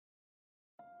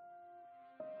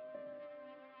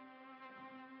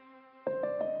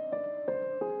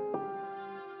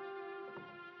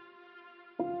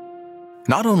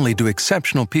Not only do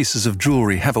exceptional pieces of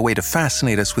jewelry have a way to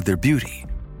fascinate us with their beauty,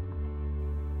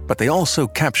 but they also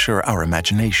capture our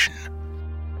imagination.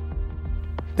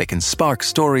 They can spark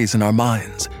stories in our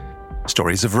minds,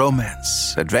 stories of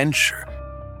romance, adventure,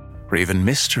 or even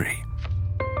mystery.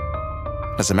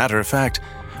 As a matter of fact,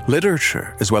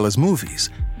 literature as well as movies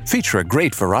feature a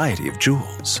great variety of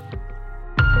jewels.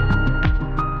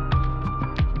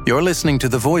 You're listening to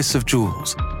The Voice of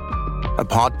Jewels, a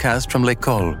podcast from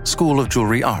L'École School of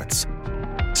Jewelry Arts,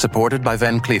 supported by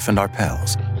Van Cleef &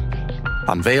 Arpels,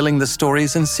 unveiling the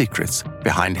stories and secrets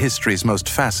behind history's most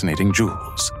fascinating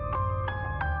jewels.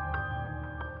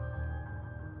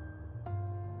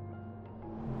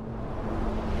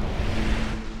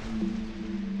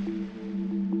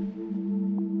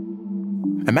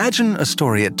 Imagine a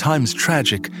story at times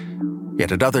tragic,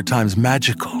 yet at other times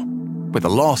magical, with a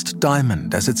lost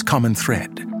diamond as its common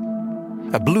thread.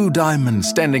 A blue diamond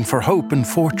standing for hope and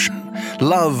fortune,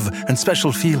 love and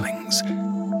special feelings.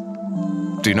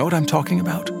 Do you know what I'm talking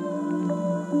about?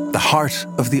 The heart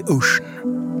of the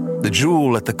ocean, the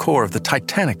jewel at the core of the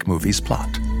Titanic movie's plot.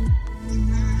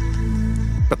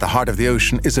 But the heart of the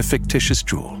ocean is a fictitious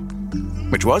jewel,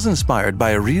 which was inspired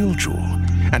by a real jewel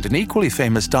and an equally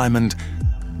famous diamond,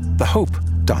 the Hope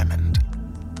Diamond.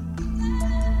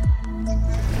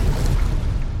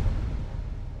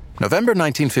 November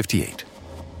 1958.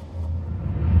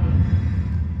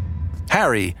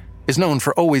 Harry is known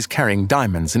for always carrying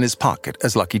diamonds in his pocket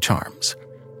as lucky charms.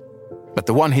 But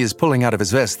the one he is pulling out of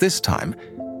his vest this time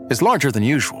is larger than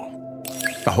usual,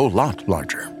 a whole lot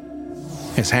larger.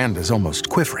 His hand is almost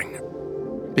quivering,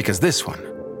 because this one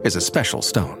is a special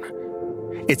stone.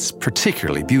 It's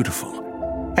particularly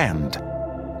beautiful and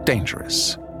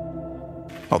dangerous.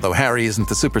 Although Harry isn't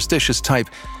the superstitious type,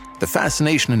 the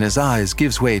fascination in his eyes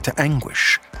gives way to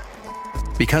anguish,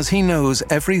 because he knows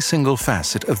every single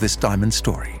facet of this diamond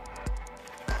story,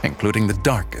 including the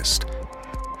darkest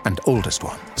and oldest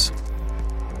ones.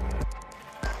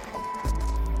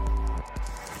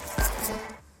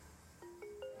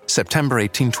 September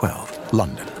 1812,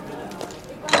 London.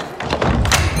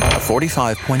 A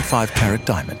 45.5 carat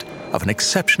diamond of an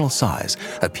exceptional size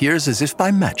appears as if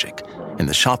by magic in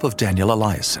the shop of Daniel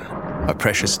Eliasson, a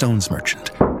precious stones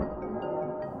merchant.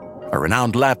 A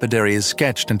renowned lapidary has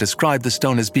sketched and described the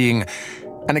stone as being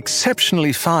an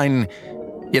exceptionally fine,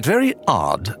 yet very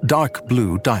odd, dark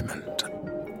blue diamond.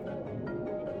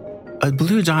 A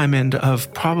blue diamond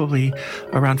of probably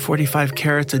around 45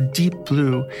 carats, a deep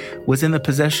blue, was in the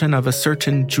possession of a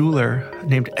certain jeweler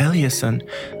named Eliasson.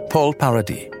 Paul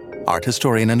Paradis, art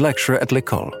historian and lecturer at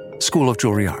L'École School of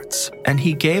Jewelry Arts. And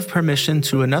he gave permission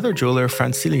to another jeweler,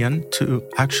 Francilian, to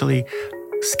actually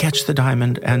sketch the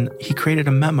diamond, and he created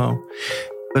a memo.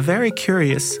 A very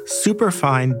curious,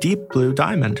 superfine, deep blue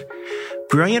diamond.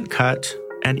 Brilliant cut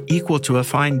and equal to a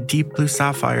fine deep blue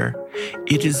sapphire.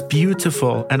 It is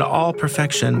beautiful and all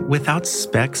perfection without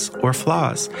specks or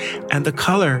flaws. And the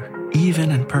color, even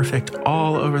and perfect,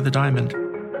 all over the diamond.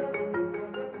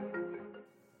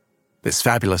 This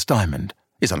fabulous diamond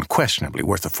is unquestionably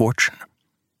worth a fortune.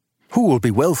 Who will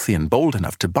be wealthy and bold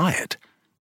enough to buy it?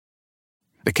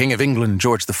 The King of England,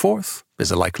 George IV,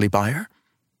 is a likely buyer.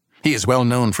 He is well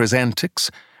known for his antics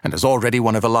and is already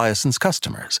one of Eliasson's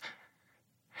customers.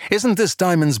 Isn't this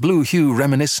diamond's blue hue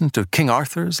reminiscent of King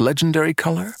Arthur's legendary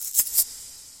color?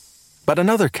 But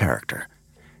another character,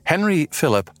 Henry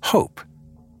Philip Hope,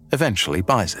 eventually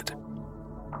buys it.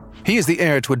 He is the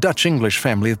heir to a Dutch-English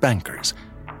family of bankers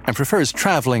and prefers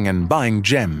traveling and buying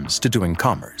gems to doing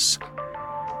commerce.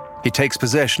 He takes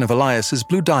possession of Elias's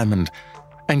blue diamond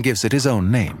and gives it his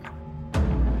own name,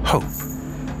 Hope.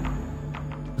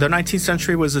 The 19th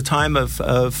century was a time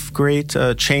of great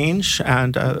change,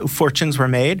 and fortunes were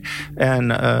made.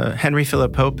 And Henry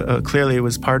Philip Hope clearly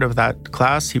was part of that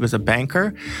class. He was a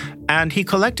banker, and he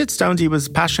collected stones. He was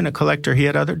a passionate collector. He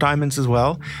had other diamonds as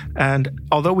well. And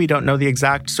although we don't know the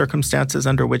exact circumstances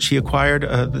under which he acquired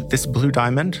this blue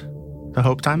diamond, the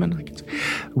Hope Diamond,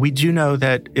 we do know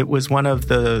that it was one of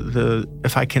the,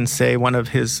 if I can say, one of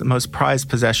his most prized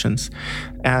possessions.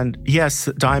 And yes,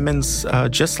 diamonds,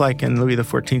 just like in Louis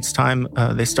XIV's time,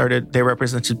 they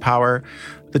represented power.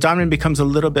 The diamond becomes a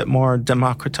little bit more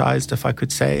democratized, if I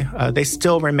could say. They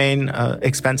still remain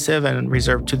expensive and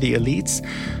reserved to the elites.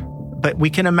 But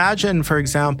we can imagine, for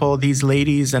example, these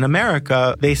ladies in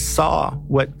America, they saw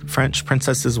what French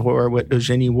princesses wore, what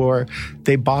Eugénie wore.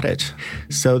 They bought it.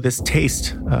 So this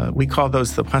taste, we call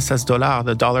those the princesses dollars,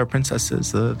 the dollar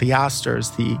princesses, the Astors,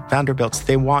 the Vanderbilts.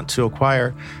 They want to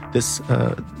acquire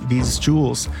these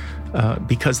jewels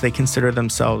because they consider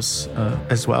themselves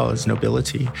as well as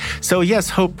nobility. So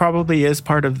yes, Hope probably is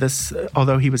part of this.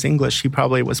 Although he was English, he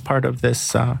probably was part of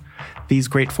these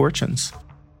great fortunes.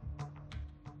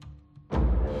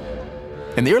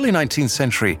 In the early 19th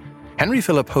century, Henry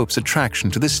Philip Hope's attraction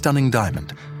to this stunning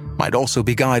diamond might also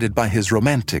be guided by his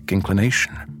romantic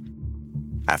inclination.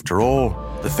 After all,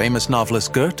 the famous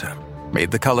novelist Goethe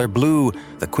made the color blue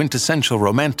the quintessential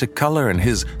romantic color in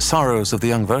his Sorrows of the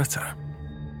Young Werther.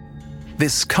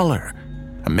 This color,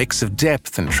 a mix of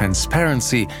depth and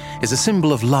transparency, is a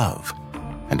symbol of love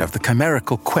and of the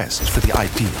chimerical quest for the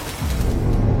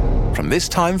ideal. From this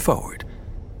time forward,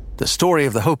 the story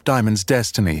of the Hope Diamond's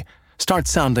destiny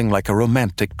starts sounding like a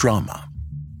romantic drama.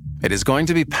 It is going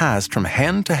to be passed from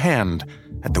hand to hand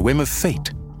at the whim of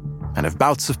fate and of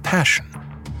bouts of passion,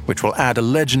 which will add a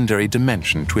legendary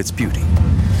dimension to its beauty.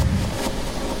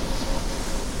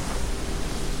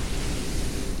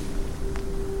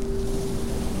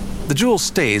 The jewel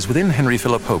stays within Henry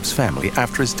Philip Hope's family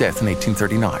after his death in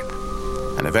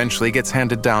 1839 and eventually gets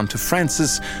handed down to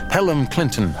Frances Pelham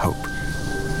Clinton Hope.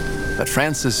 But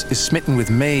Francis is smitten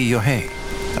with May Yohe,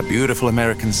 a beautiful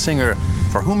American singer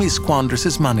for whom he squanders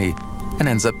his money and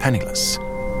ends up penniless.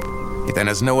 He then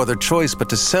has no other choice but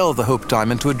to sell the Hope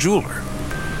diamond to a jeweler.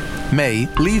 May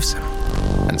leaves him,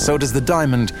 and so does the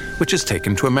diamond, which is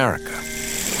taken to America.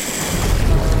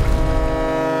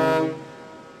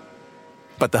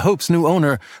 But the Hope's new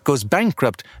owner goes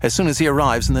bankrupt as soon as he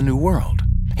arrives in the New World.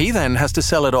 He then has to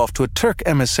sell it off to a Turk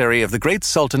emissary of the great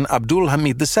Sultan Abdul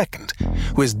Hamid II,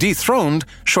 who is dethroned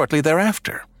shortly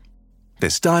thereafter.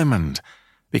 This diamond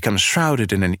becomes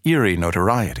shrouded in an eerie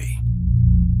notoriety.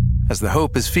 As the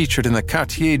Hope is featured in the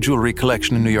Cartier jewelry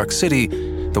collection in New York City,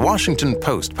 the Washington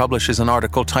Post publishes an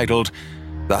article titled,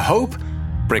 "The Hope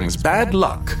Brings Bad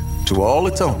Luck to All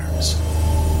Its Owners."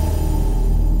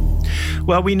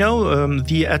 Well, we know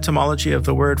the etymology of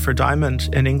the word for diamond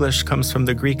in English comes from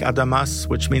the Greek adamas,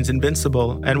 which means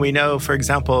invincible. And we know, for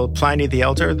example, Pliny the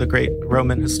Elder, the great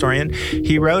Roman historian,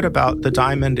 he wrote about the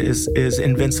diamond is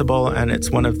invincible, and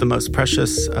it's one of the most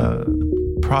precious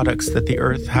products that the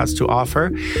earth has to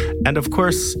offer. And of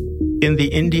course, in the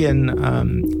Indian,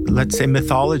 let's say,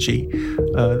 mythology,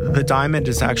 the diamond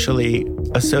is actually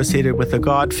associated with a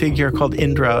god figure called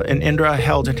Indra. And Indra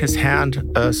held in his hand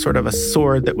sort of a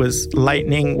sword that was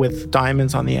lightning with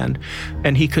diamonds on the end.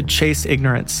 And he could chase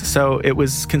ignorance. So it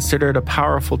was considered a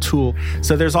powerful tool.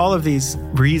 So there's all of these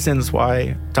reasons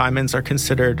why diamonds are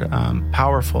considered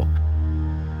powerful.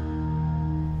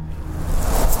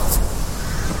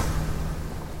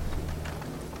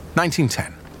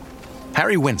 (1910).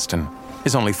 Harry Winston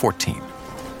is only 14.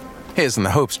 His and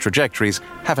the Hope's trajectories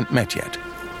haven't met yet,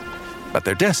 but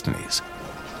their destinies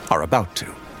are about to.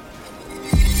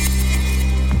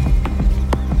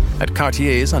 At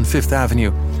Cartier's on Fifth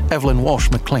Avenue, Evelyn Walsh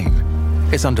McLean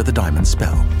is under the diamond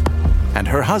spell, and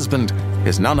her husband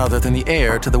is none other than the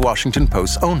heir to the Washington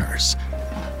Post's owners.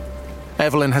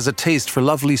 Evelyn has a taste for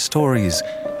lovely stories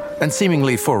and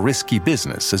seemingly for risky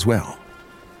business as well.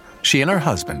 She and her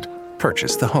husband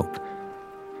purchased the Hope.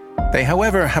 They,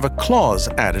 however, have a clause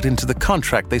added into the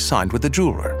contract they signed with the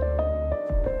jeweler.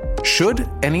 Should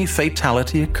any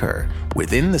fatality occur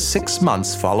within the 6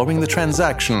 months following the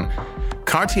transaction,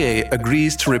 Cartier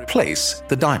agrees to replace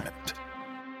the diamond.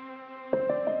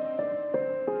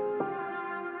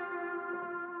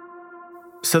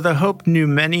 So the Hope knew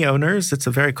many owners. It's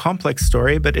a very complex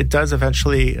story, but it does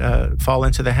eventually fall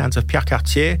into the hands of Pierre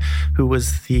Cartier, who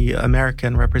was the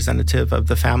American representative of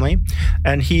the family.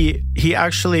 And he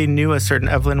actually knew a certain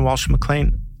Evelyn Walsh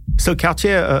McLean. So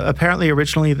Cartier, apparently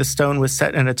originally the stone was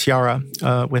set in a tiara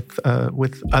with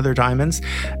other diamonds,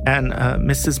 and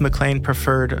Mrs. McLean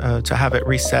preferred to have it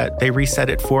reset. They reset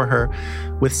it for her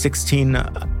with 16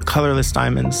 colorless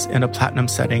diamonds in a platinum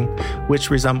setting, which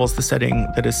resembles the setting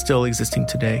that is still existing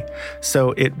today.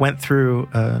 So it went through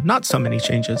not so many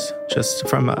changes, just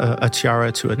from a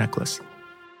tiara to a necklace.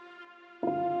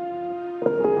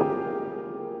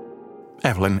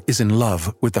 Evelyn is in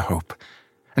love with the Hope,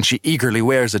 and she eagerly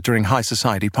wears it during high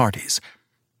society parties.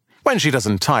 When she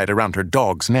doesn't tie it around her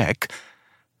dog's neck.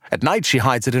 At night, she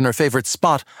hides it in her favorite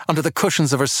spot under the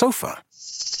cushions of her sofa.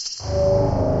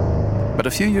 But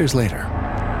a few years later,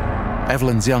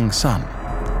 Evelyn's young son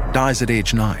dies at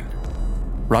age 9,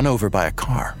 run over by a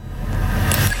car.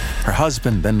 Her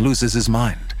husband then loses his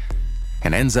mind,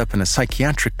 and ends up in a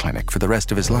psychiatric clinic for the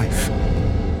rest of his life.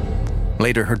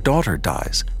 Later, her daughter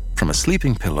dies from a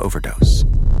sleeping pill overdose.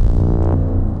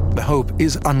 The Hope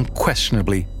is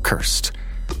unquestionably cursed.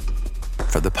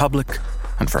 For the public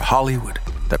and for Hollywood,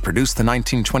 that produced the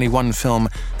 1921 film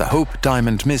The Hope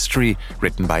Diamond Mystery,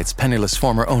 written by its penniless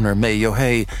former owner May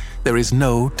Yohei, there is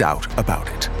no doubt about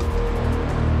it.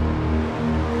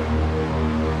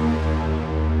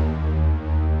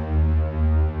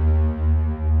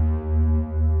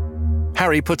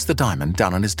 Harry puts the diamond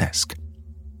down on his desk.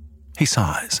 He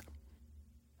sighs.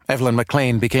 Evelyn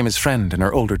McLean became his friend in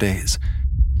her older days.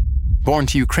 Born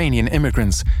to Ukrainian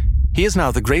immigrants, he is now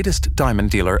the greatest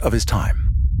diamond dealer of his time.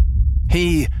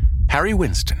 He, Harry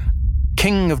Winston,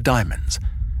 King of Diamonds,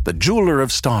 the jeweler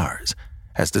of stars,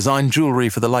 has designed jewelry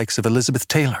for the likes of Elizabeth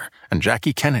Taylor and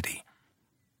Jackie Kennedy.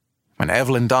 When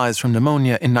Evelyn dies from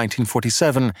pneumonia in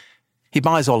 1947, he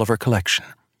buys all of her collection.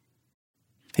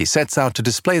 He sets out to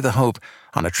display the Hope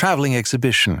on a traveling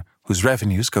exhibition whose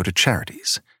revenues go to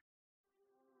charities.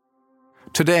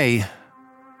 Today,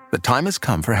 the time has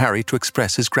come for Harry to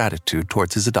express his gratitude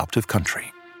towards his adoptive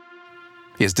country.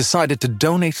 He has decided to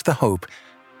donate the Hope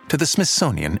to the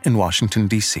Smithsonian in Washington,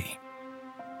 D.C.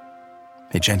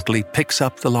 He gently picks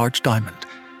up the large diamond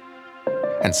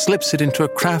and slips it into a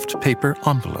craft paper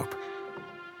envelope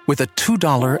with a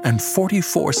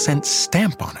 $2.44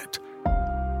 stamp on it.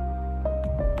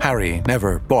 Harry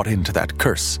never bought into that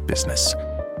curse business.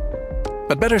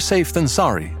 But better safe than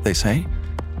sorry, they say.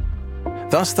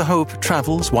 Thus the Hope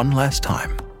travels one last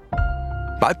time,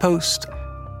 by post,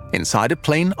 inside a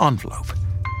plain envelope,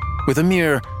 with a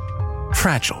mere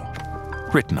fragile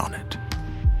written on it.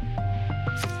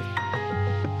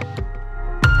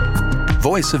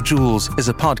 Voice of Jewels is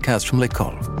a podcast from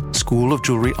L'École, School of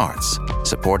Jewelry Arts,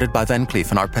 supported by Van Cleef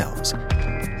 & Arpels,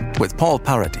 with Paul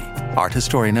Paradis, art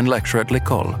historian and lecturer at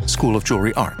L'École, School of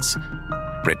Jewelry Arts.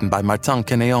 Written by Martin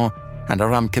Queneon and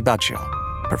Aram Kebaccio.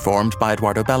 Performed by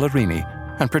Eduardo Ballerini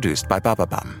and produced by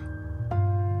Bababam.